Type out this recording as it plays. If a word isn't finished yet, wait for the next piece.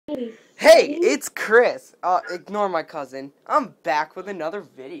Hey, it's Chris. Ignore my cousin. I'm back with another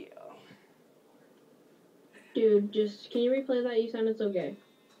video. Dude, just can you replay that? You sounded so gay.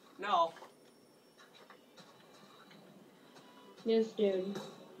 No. Yes, dude.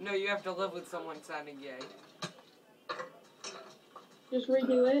 No, you have to live with someone sounding gay. Just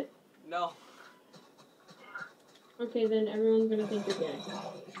redo it. No. Okay, then everyone's gonna think you're gay.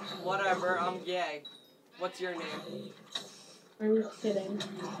 Whatever, I'm gay. What's your name? I'm just kidding.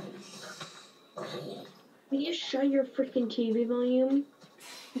 Will you shut your freaking TV volume?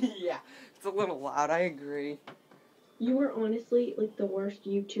 Yeah, it's a little loud, I agree. You are honestly like the worst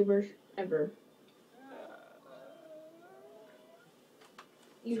YouTubers ever.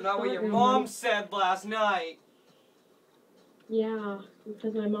 It's not what your mom said last night. Yeah,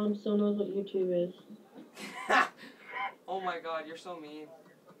 because my mom still knows what YouTube is. Oh my god, you're so mean.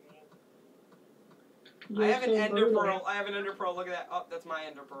 You're I have an so ender brutal. pearl. I have an ender pearl. Look at that. Oh, that's my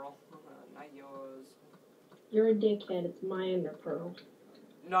ender pearl. Not yours. You're a dickhead. It's my ender pearl.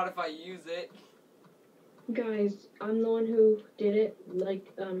 Not if I use it. Guys, I'm the one who did it,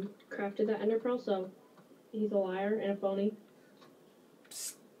 like, crafted that ender pearl, so he's a liar and a phony.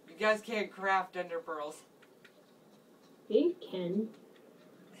 Psst, you guys can't craft ender pearls. He can.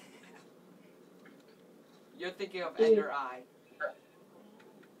 You're thinking of Dude. Ender Eye.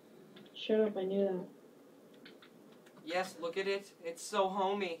 Shut up, I knew that. Yes, look at it. It's so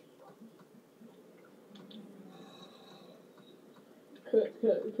homey. You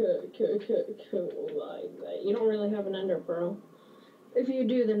don't really have an ender pearl. If you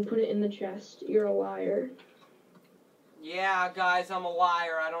do, then put it in the chest. You're a liar. Yeah, guys, I'm a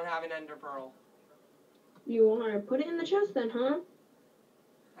liar. I don't have an ender pearl. You are. Put it in the chest then, huh?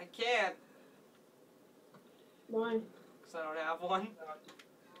 I can't, Why? because I don't have one.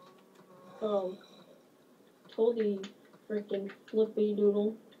 Oh. Told you, freaking flippy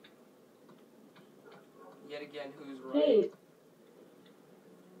doodle. Yet again, who's right? Hey.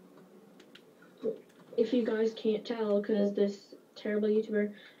 If you guys can't tell, because this terrible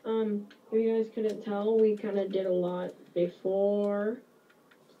YouTuber, if you guys couldn't tell, we kind of did a lot before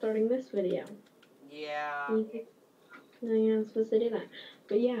starting this video. Yeah. No, you're not supposed to do that.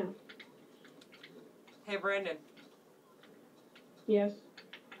 But yeah. Hey, Brandon. Yes.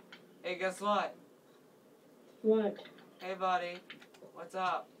 Hey, guess what? What? Hey, buddy. What's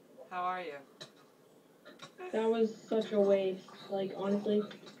up? How are you? That was such a waste. Like, honestly,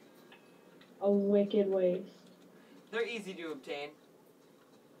 a wicked waste. They're easy to obtain.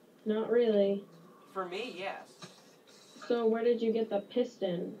 Not really. For me, yes. So where did you get the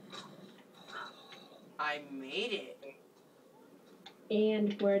piston? I made it.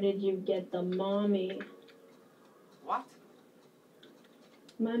 And where did you get the mommy? What?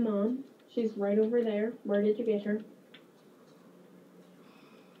 My mom. She's right over there. Where did you get her?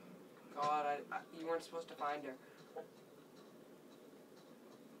 God, you weren't supposed to find her.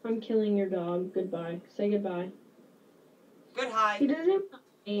 I'm killing your dog. Goodbye. Say goodbye. Good hi. He doesn't even have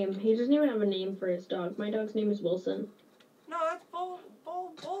a name. He doesn't even have a name for his dog. My dog's name is Wilson. No, that's Bull.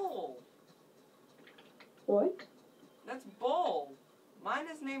 What? That's Bull. Mine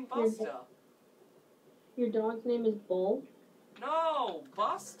is named Busta. Your dog's name is Bull? No,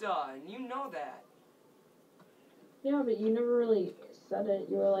 Busta, and you know that. Yeah, but you never really said it.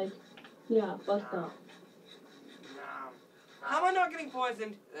 You were like, yeah, Busta. No. How am I not getting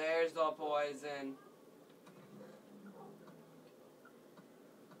poisoned? There's the poison.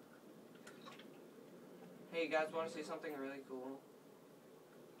 Hey, you guys want to see something really cool?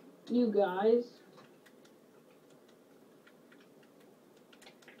 You guys?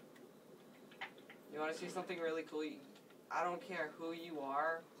 You want to see something really cool? I don't care who you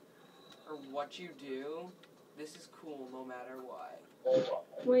are or what you do. This is cool no matter what.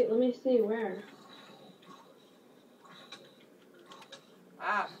 Wait, let me see. Where?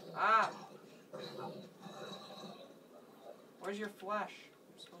 Ah! Where's your flesh?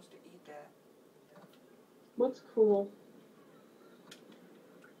 I'm supposed to eat that. What's cool?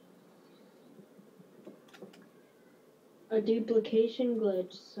 A duplication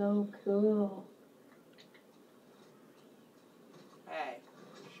glitch. So cool. Hey,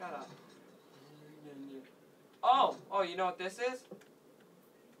 shut up. Oh, you know what this is?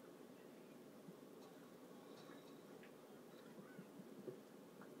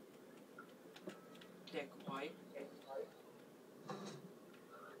 Dick wipe.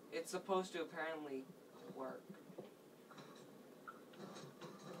 It's supposed to apparently work.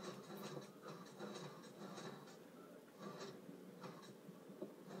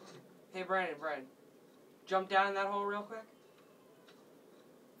 Hey, Brandon, jump down in that hole real quick.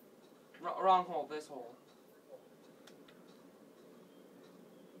 Wrong hole, this hole.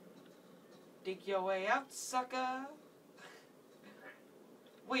 Dig your way out, sucker.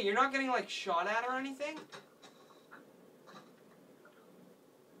 Wait, you're not getting, like, shot at or anything?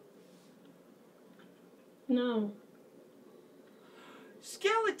 No.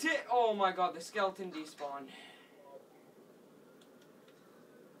 Skeleton! Oh my god, the skeleton despawned.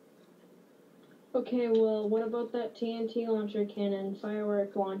 Okay, well, what about that TNT launcher cannon,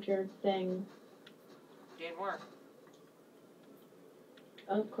 firework launcher thing? Didn't work.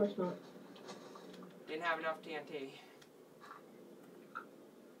 Of course not. Didn't have enough TNT.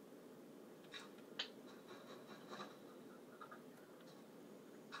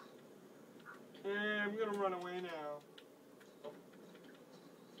 I'm gonna run away now.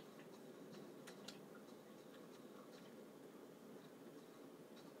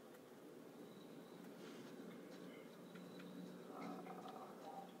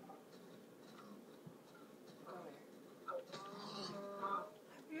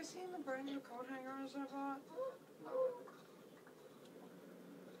 Have you seen the brand new coat hangers I bought? No.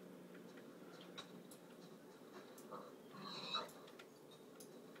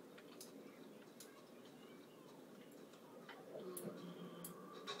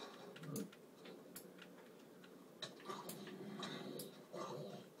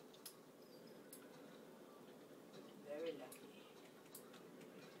 Very lucky.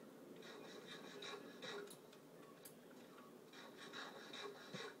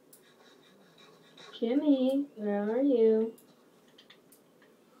 Jimmy, where are you?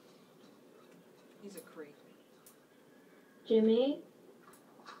 He's a creep. Jimmy?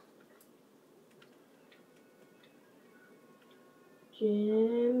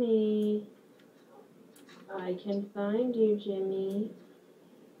 Jimmy. I can find you, Jimmy.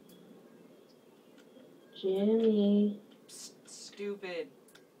 Jimmy. Psst, stupid.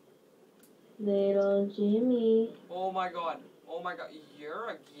 Little Jimmy. Oh my god. Oh my god. You're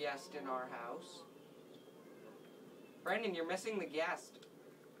a guest in our house. Brandon, you're missing the guest.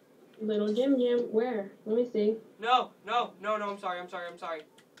 Little Jim, where? Let me see. No, I'm sorry.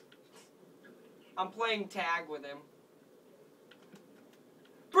 I'm playing tag with him.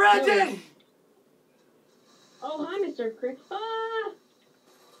 Brandon! Oh, hi, Mr. Crick. Ah!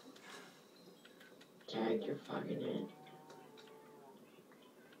 Tag your fucking head.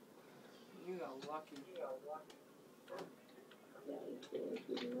 You got lucky.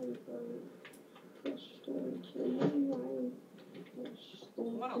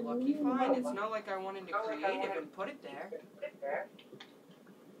 What a lucky find. It's not like I wanted to create it and put it there.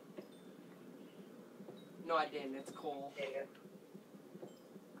 No, I didn't. It's coal.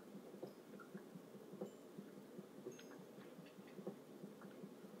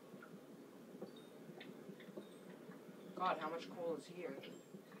 God, how much coal is here?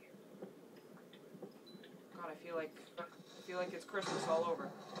 God, I feel like it's Christmas all over.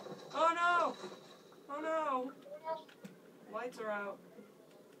 Oh no! Oh no! Lights are out.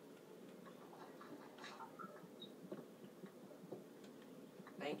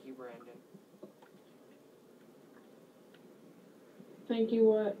 Thank you, Brandon. Thank you,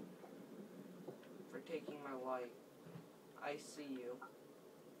 what? For taking my light. I see you.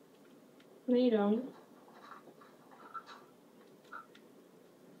 No, you don't.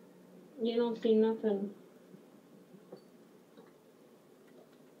 You don't see nothing.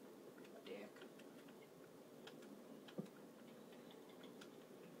 Dick.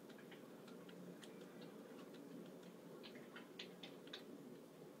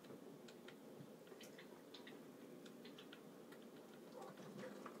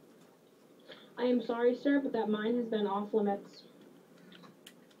 I am sorry, sir, but that mine has been off limits.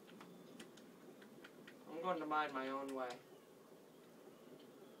 I'm going to mine my own way.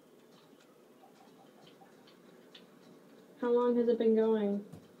 How long has it been going?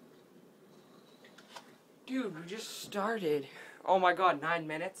 Dude, we just started. Oh my god, 9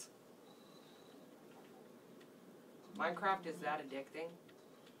 minutes? Minecraft is that addicting?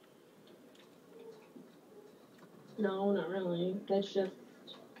 No, not really. That's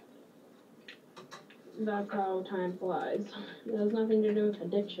how time flies. It has nothing to do with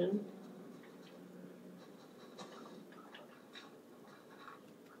addiction.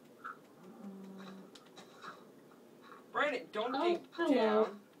 Brandon, don't Oh, dig hello.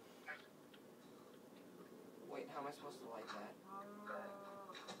 down. Wait, how am I supposed to light that?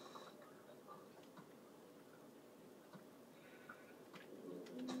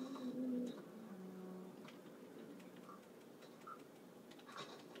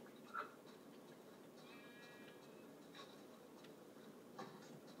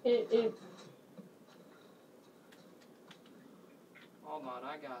 It Hold on,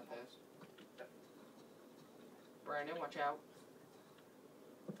 I got this. Brandon, watch out.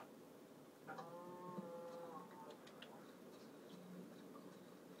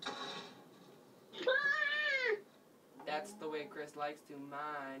 Chris likes to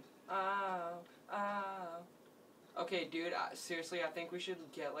mine. Oh, oh. Okay, dude, seriously, I think we should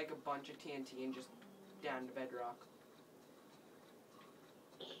get, like, a bunch of TNT and just down to bedrock.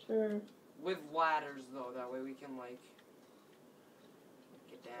 Sure. With ladders, though, that way we can, like,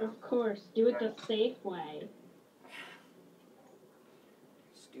 get down. Of course. Do it the safe way.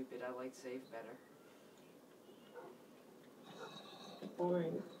 Stupid, I like safe better.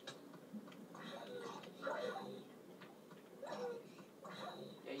 Boring.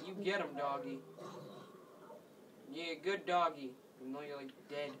 Yeah, you get him, doggy. Yeah, good doggy. Even though you're, like,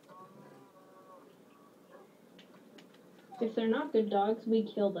 dead. If they're not good dogs, we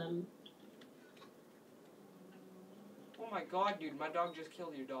kill them. Oh my god, dude, my dog just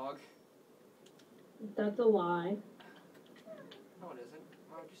killed your dog. That's a lie. No, it isn't.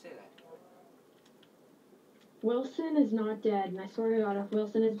 Why would you say that? Wilson is not dead, and I swear to God, if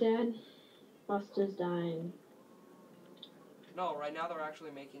Wilson is dead, Buster's dying. No, right now they're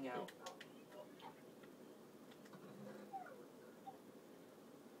actually making out.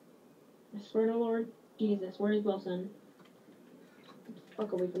 I swear to Lord Jesus, where's Wilson? Get the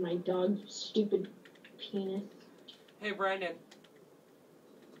fuck away from my dog, you stupid penis. Hey, Brandon.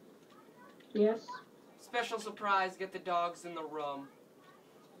 Yes? Special surprise, get the dogs in the room.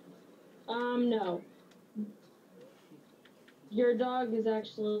 No. Your dog is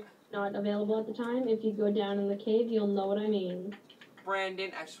actually not available at the time. If you go down in the cave, you'll know what I mean.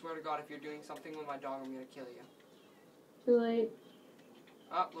 Brandon, I swear to God, if you're doing something with my dog, I'm gonna kill you. Too late.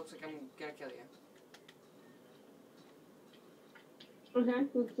 Oh, looks like I'm gonna kill you. Okay,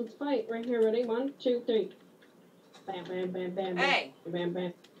 let's fight. Right here, ready? 1, 2, 3. Bam, bam, bam, bam, bam. Hey! Bam,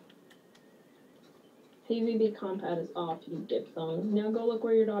 bam. PvP combat is off, you diphthong. Now go look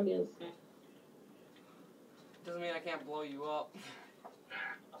where your dog is. Doesn't mean I can't blow you up.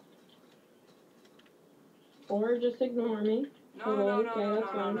 Or just ignore me. No, Totally. no, no, Okay, no,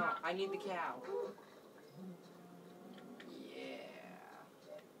 that's no, no, fine. no. I need the cow. Yeah.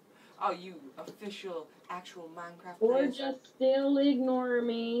 Oh, you official, actual Minecraft Or player. just still ignore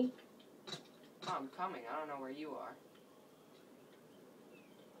me. Oh, I'm coming. I don't know where you are.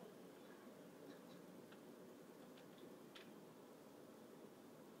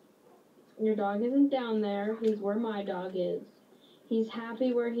 Your dog isn't down there. He's where my dog is. He's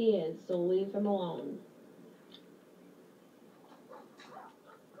happy where he is, so leave him alone.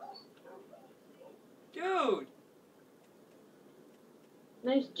 Dude!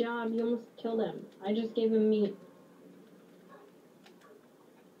 Nice job. You almost killed him. I just gave him meat.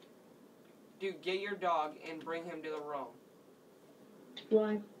 Dude, get your dog and bring him to the room.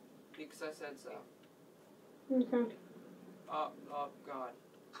 Why? Because I said so. Okay. Oh, God.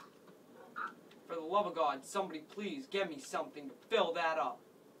 For the love of God, somebody please get me something to fill that up.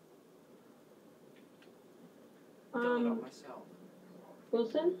 Fill it up myself.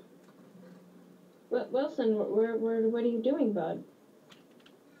 Wilson? Wilson, what are you doing, bud?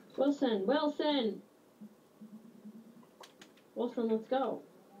 Wilson! Wilson, let's go.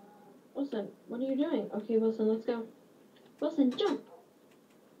 Wilson, what are you doing? Okay, Wilson, let's go. Wilson, jump!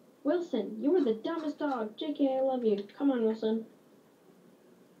 Wilson, you were the dumbest dog. JK, I love you. Come on, Wilson.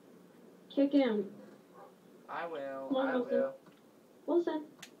 Kick him. I will. Come on, I Wilson. will. Wilson,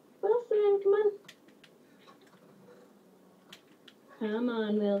 come on. Come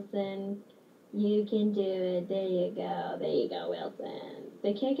on, Wilson. You can do it. There you go, Wilson.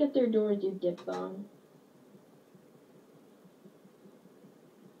 They can't get their doors, you diphthong.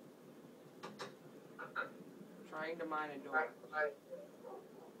 Trying to mine a door.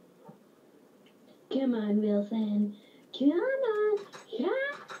 Come on, Wilson. Come on.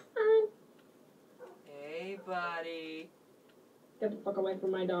 Hey, buddy. Get the fuck away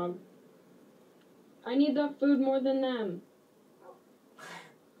from my dog. I need that food more than them.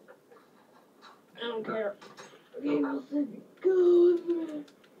 I don't care. Okay, Wilson, go.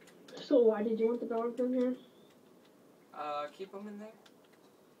 So why did you want the dogs in here? Keep them in there.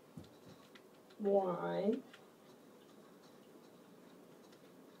 Why?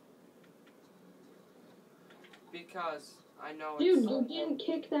 Because I know Dude, it's... you didn't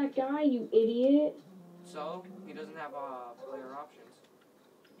kick that guy, you idiot. So, he doesn't have, player options.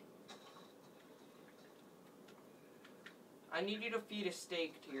 I need you to feed a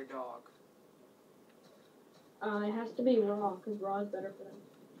steak to your dog. It has to be raw, because raw is better for them.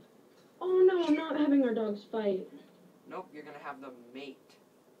 Oh no, I'm not having our dogs fight. Nope, you're gonna have them mate.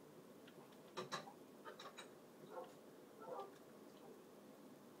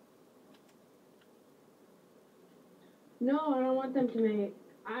 No, I don't want them to mate.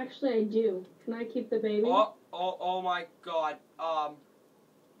 Actually, I do. Can I keep the baby? Oh my God.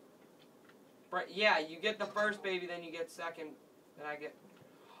 Yeah, you get the first baby, then you get second. Did I get...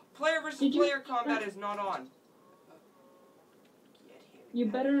 Player versus Did you- player combat is not on. Get him. You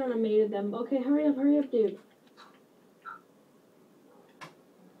better not have mated them. Okay, hurry up, dude.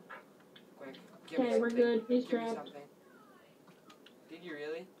 Quick. Give me Okay, we're something. good. He's Give me trapped. something. Did you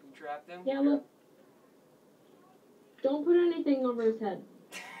really? You trapped him? Yeah, look. Don't put anything over his head.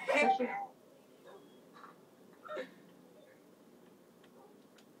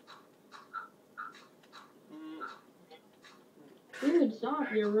 Dude, stop.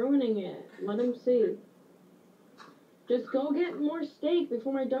 You're ruining it. Let him see. Just go get more steak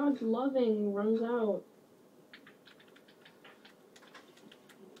before my dog's loving runs out.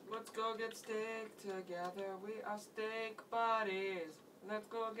 Let's go get steak together. We are steak buddies. Let's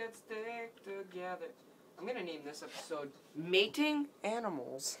go get steak together. I'm gonna name this episode Mating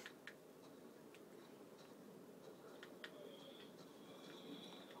Animals.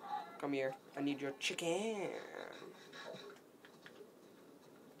 Come here. I need your chicken.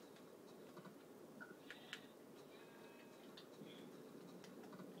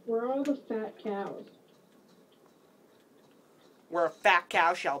 Where are all the fat cows? Where a fat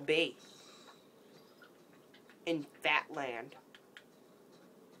cow shall be. In Fatland.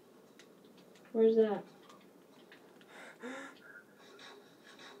 Where's that?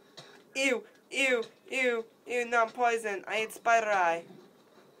 Ew, ew, ew, ew, not poison. I ate spider eye.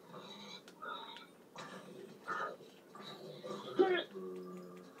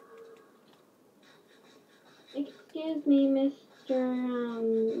 Excuse me, Mr.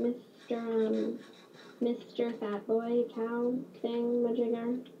 Fat Boy Cow thing,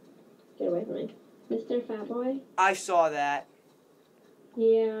 majigger. Get away from me. Mr. Fat Boy? I saw that.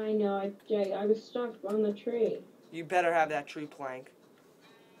 Yeah, I know. I was stuck on the tree. You better have that tree plank.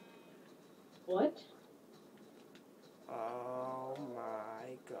 What? Oh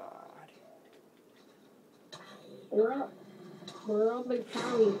my god. Where are the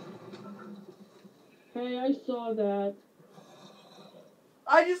cows? Hey, I saw that.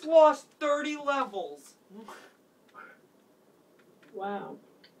 I just lost 30 levels. Wow.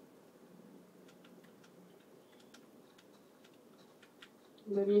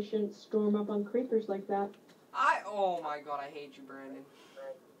 Maybe you shouldn't storm up on creepers like that. Oh my god, I hate you, Brandon.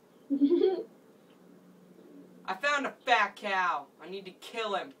 I found a fat cow. I need to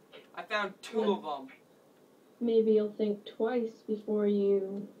kill him. I found 2 of them. Maybe you'll think twice before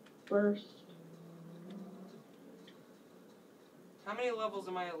you burst. How many levels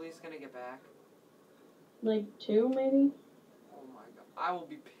am I at least gonna get back? Like 2, maybe? Oh my god. I will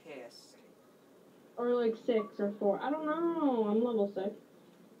be pissed. Or like 6 or 4. I don't know. I'm level 6.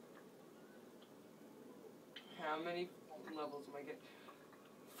 How many levels am I getting?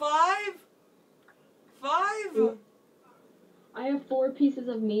 5? 5? I have 4 pieces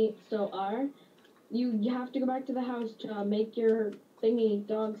of meat, so you have to go back to the house to make your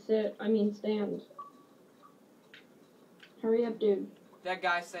dog stand. Hurry up, dude. That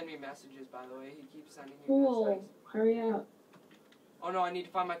guy sent me messages, by the way. He keeps sending me Cool. messages. Hurry up. Oh no, I need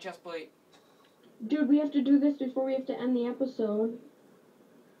to find my chest plate. Dude, we have to do this before we have to end the episode.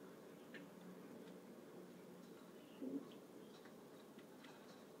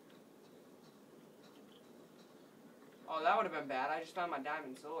 Oh, that would have been bad. I just found my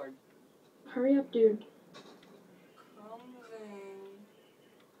diamond sword. Hurry up, dude. Coming.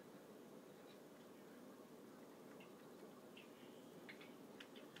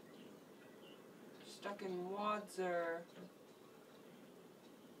 Stuck in water.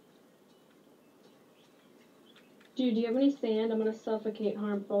 Dude, do you have any sand? I'm gonna suffocate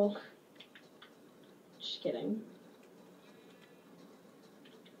harmful. Just kidding.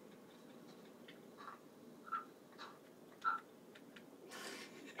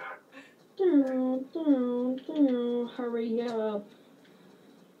 Hurry up.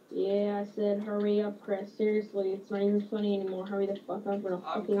 Yeah, I said hurry up, Chris. Seriously, it's not even funny anymore. Hurry the fuck up or I'll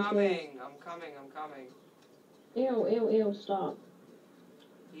I'm fucking coming. I'm coming. I'm coming. Ew, stop.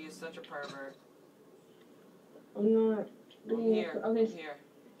 He is such a pervert. I'm not I'm doing here. it. Okay. I'm here.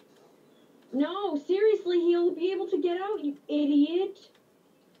 No, seriously, he'll be able to get out, you idiot.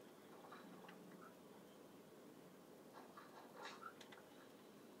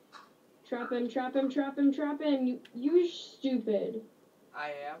 Trap him. You stupid.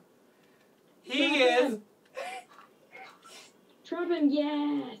 I am. He Trap is. him. Trap him,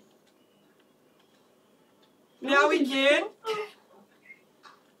 yes. Now we can.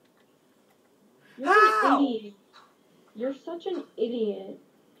 You're How? an idiot. You're such an idiot.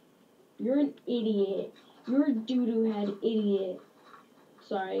 You're an idiot. You're a doo-doo head idiot.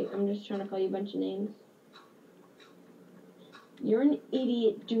 Sorry, I'm just trying to call you a bunch of names. You're an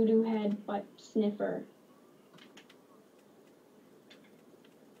idiot doo-doo head butt sniffer.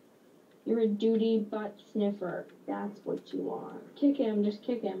 You're a duty butt sniffer. That's what you are. Kick him. Just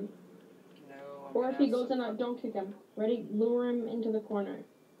kick him. No, I'm Or gonna if he have goes some in, don't kick him. Ready? Lure him into the corner.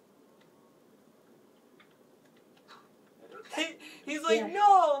 He's like, Yeah.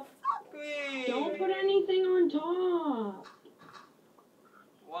 no, fuck me. Don't put anything on top.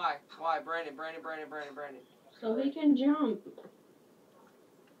 Why? Brandon. So he can jump.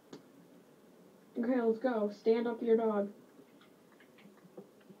 Okay, let's go. Stand up your dog.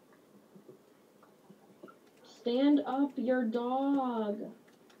 Stand up your dog.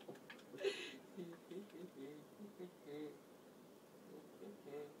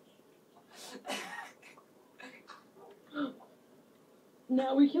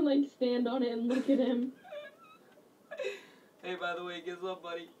 Now we can like stand on it and look at him. Hey, by the way, guess what,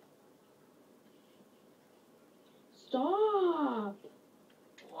 buddy? Stop.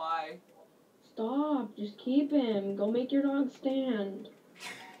 Why? Stop. Just keep him. Go make your dog stand.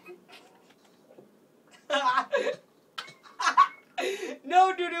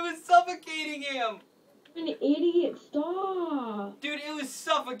 No, dude, it was suffocating him. You're an idiot. Stop. Dude, it was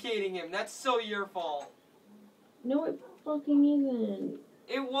suffocating him. That's so your fault. No, it fucking isn't.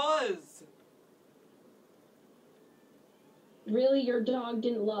 It was. Really, your dog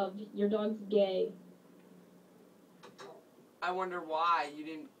didn't love. Your dog's gay. I wonder why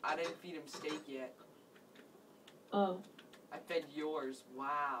I didn't feed him steak yet. Oh. I fed yours.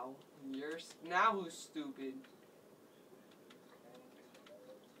 Wow. Now who's stupid?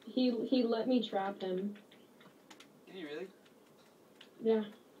 He let me trap him. Did he really? Yeah.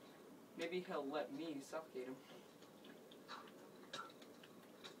 Maybe he'll let me suffocate him.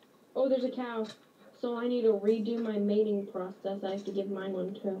 Oh, there's a cow. So I need to redo my mating process. I have to give mine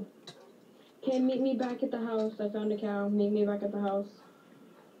one too. Okay, meet me back at the house. I found a cow. Meet me back at the house.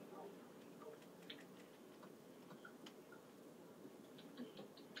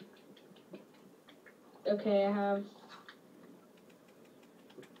 Okay, I have...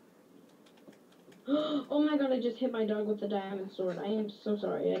 Oh my god, I just hit my dog with the diamond sword. I am so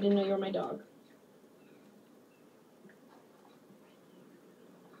sorry. I didn't know you were my dog.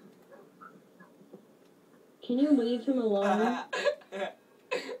 Can you leave him alone?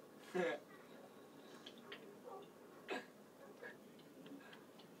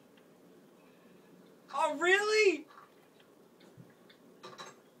 Oh, really?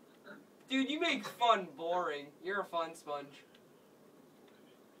 Dude, you make fun boring. You're a fun sponge.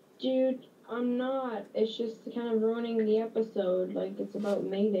 Dude, I'm not. It's just kind of ruining the episode. Like, it's about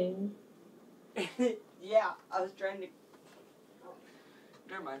mating. Yeah, I was trying to...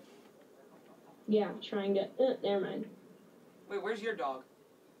 Never mind. Yeah, trying to... never mind. Wait, where's your dog?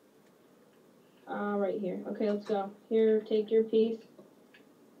 Right here. Okay, let's go. Here, take your piece.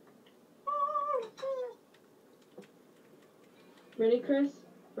 Ready, Chris?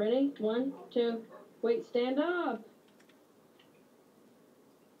 Ready? 1, 2. Wait, stand up!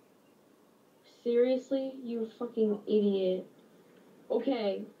 Seriously? You fucking idiot.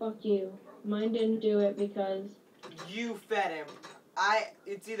 Okay, fuck you. Mine didn't do it because... You fed him.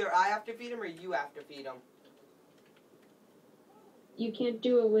 It's either I have to feed him or you have to feed him. You can't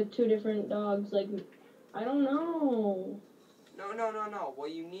do it with 2 different dogs. Like, I don't know. No.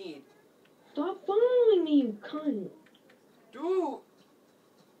 What you need. Stop following me, you cunt. Dude!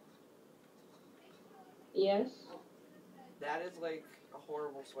 Yes? That is like a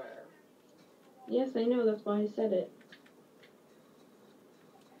horrible swear. Yes, I know. That's why I said it.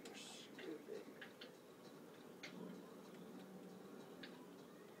 You're stupid.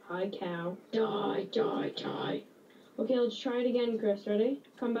 Hi, cow. Die. Okay, let's try it again, Chris. Ready?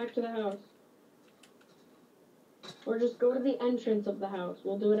 Come back to the house. Or just go to the entrance of the house.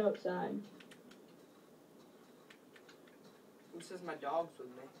 We'll do it outside. Who says my dog's with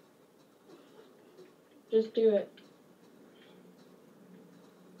me? Just do it.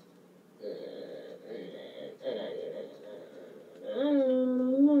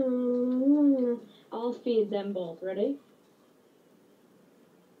 I'll feed them both. Ready?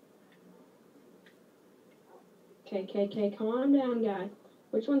 Okay. Calm down, guy.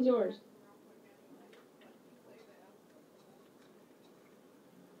 Which one's yours?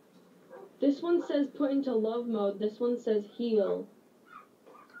 This one says put into love mode. This one says heal.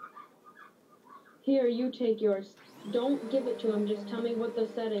 Here, you take yours. Don't give it to him. Just tell me what the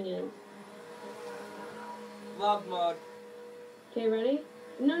setting is. Love mode. Okay, ready?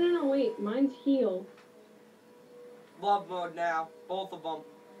 No, wait. Mine's heal. Love mode now. Both of them.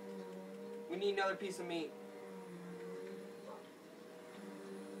 We need another piece of meat.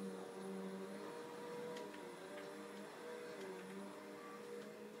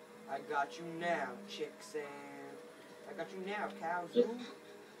 I got you now, Chickson. I got you now, Kazoo.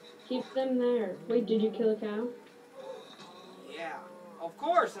 Keep them there. Wait, did you kill a cow? Yeah, of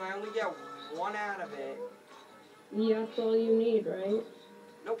course, and I only get one out of it. Yeah, that's all you need, right?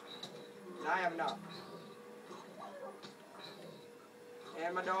 Nope, I have enough.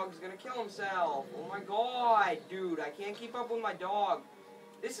 And my dog's gonna kill himself. Oh my god, dude, I can't keep up with my dog.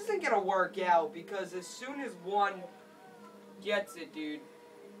 This isn't gonna work out because as soon as one gets it, dude.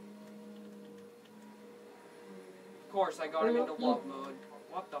 Of course, I got him into love mode.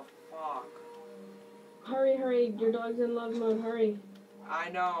 What the fuck? Hurry, hurry. Your dog's in love mode. Hurry. I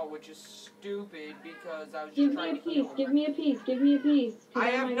know, which is stupid because I was Give just me trying a to heal piece. him. Give me a piece. Give me a piece. I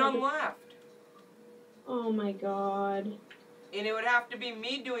have none left. Oh my god. And it would have to be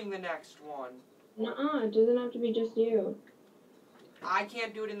me doing the next one. Nuh-uh. It doesn't have to be just you. I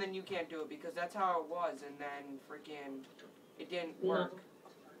can't do it and then you can't do it because that's how it was and then freaking it didn't work.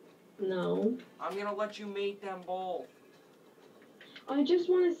 No. I'm gonna let you mate them both. I just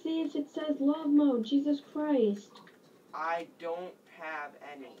want to see if it says love mode. Jesus Christ. I don't have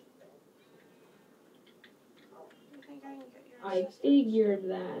any. You think I can get your I assistance? figured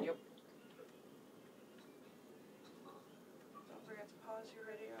that. Yep. Don't forget to pause your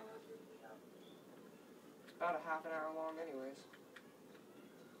video. It's about a half an hour long anyways.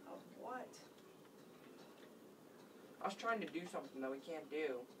 Oh, what? I was trying to do something that we can't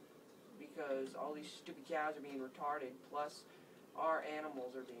do. Because all these stupid cows are being retarded, plus our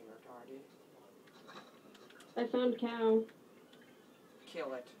animals are being retarded. I found a cow.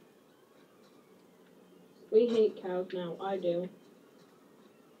 Kill it. We hate cows now. I do.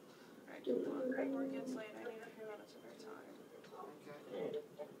 Alright, work gets late. I need a few minutes of your time. Okay.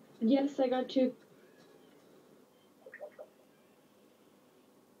 Yes, I got 2.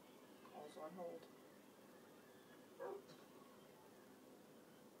 Calls on hold.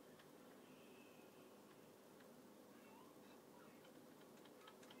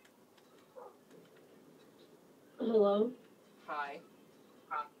 Hello? Hi.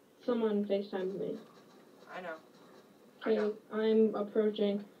 Someone FaceTimed me. I know. Okay, I'm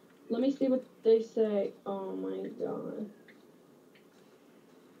approaching. Let me see what they say. Oh my god.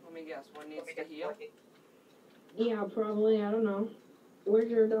 Let me guess. One needs to heal? Yeah, probably. I don't know. Where's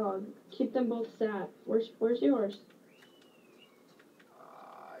your dog? Keep them both sat. Where's yours?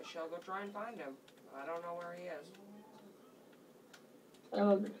 I shall go try and find him. I don't know where he is.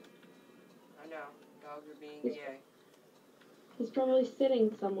 Dog. I know. Dogs are being gay. He's probably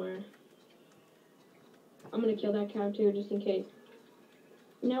sitting somewhere. I'm gonna kill that cow too, just in case.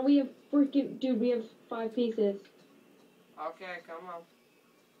 Now we have freaking... Dude, we have 5 pieces. Okay, come on.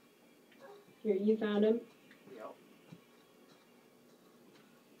 Here, you found him? Yep.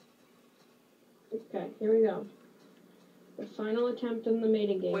 Okay, here we go. The final attempt in the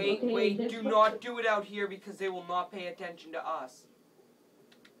mating game. Wait, okay, wait, do not do it out here because they will not pay attention to us.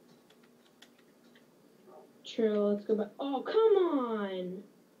 True, let's go back. Oh, come on!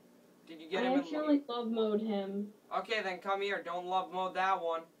 Did you get I him accidentally love mode him. Okay, then come here. Don't love mode that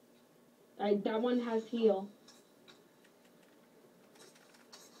one. That one has heal.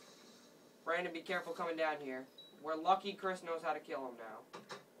 Brandon, be careful coming down here. We're lucky Chris knows how to kill him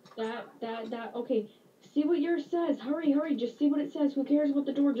now. Okay. See what yours says. Hurry, hurry. Just see what it says. Who cares about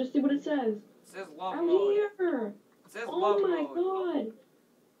the door? Just see what it says. It says love I'm mode. here. It says Oh love my mode. god.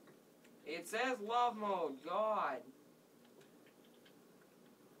 It says love mode. God.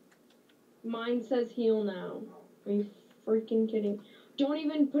 Mine says heal now. Are you freaking kidding? Don't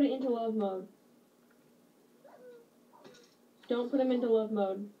even put it into love mode. Don't put him into love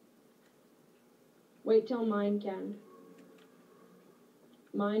mode. Wait till mine can.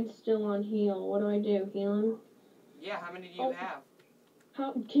 Mine's still on heal. What do I do? Heal him? Yeah, how many do you have?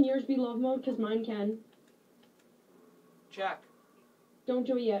 How can yours be love mode? Because mine can. Check. Don't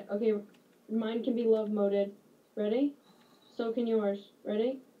do it yet. Okay, mine can be love moded. Ready? So can yours.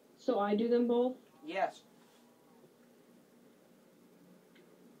 Ready? So I do them both? Yes.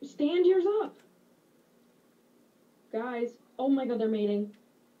 Stand yours up! Guys. Oh my god, they're mating.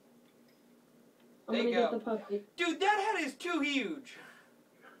 I'm gonna get the puppy. Dude, that head is too huge!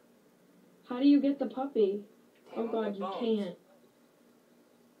 How do you get the puppy? Oh Damn, god, you can't.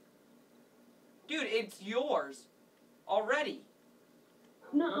 Dude, it's yours. Already.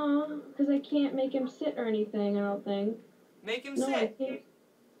 Nuh-uh, because I can't make him sit or anything, I don't think. Make him No, I sit. can't.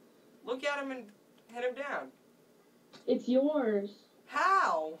 Look at him and hit him down. It's yours.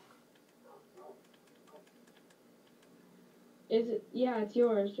 How? Is it? Yeah, it's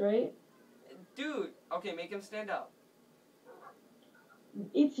yours, right? Dude, okay, make him stand up.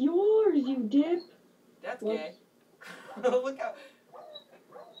 It's yours, you dip. That's Whoops. gay. Look how...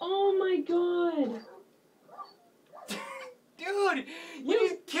 Oh my god. Dude, you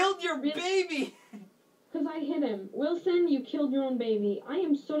just killed killed your baby! Because I hit him. Wilson, you killed your own baby. I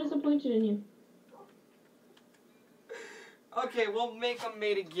am so disappointed in you. Okay, we'll make them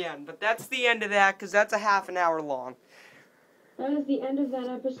mate again, but that's the end of that, because that's a half an hour long. That is the end of that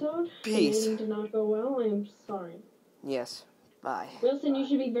episode. Peace. The mating did not go well. I am sorry. Yes. Bye. Wilson, you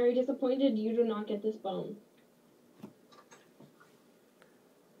should be very disappointed. You do not get this bone.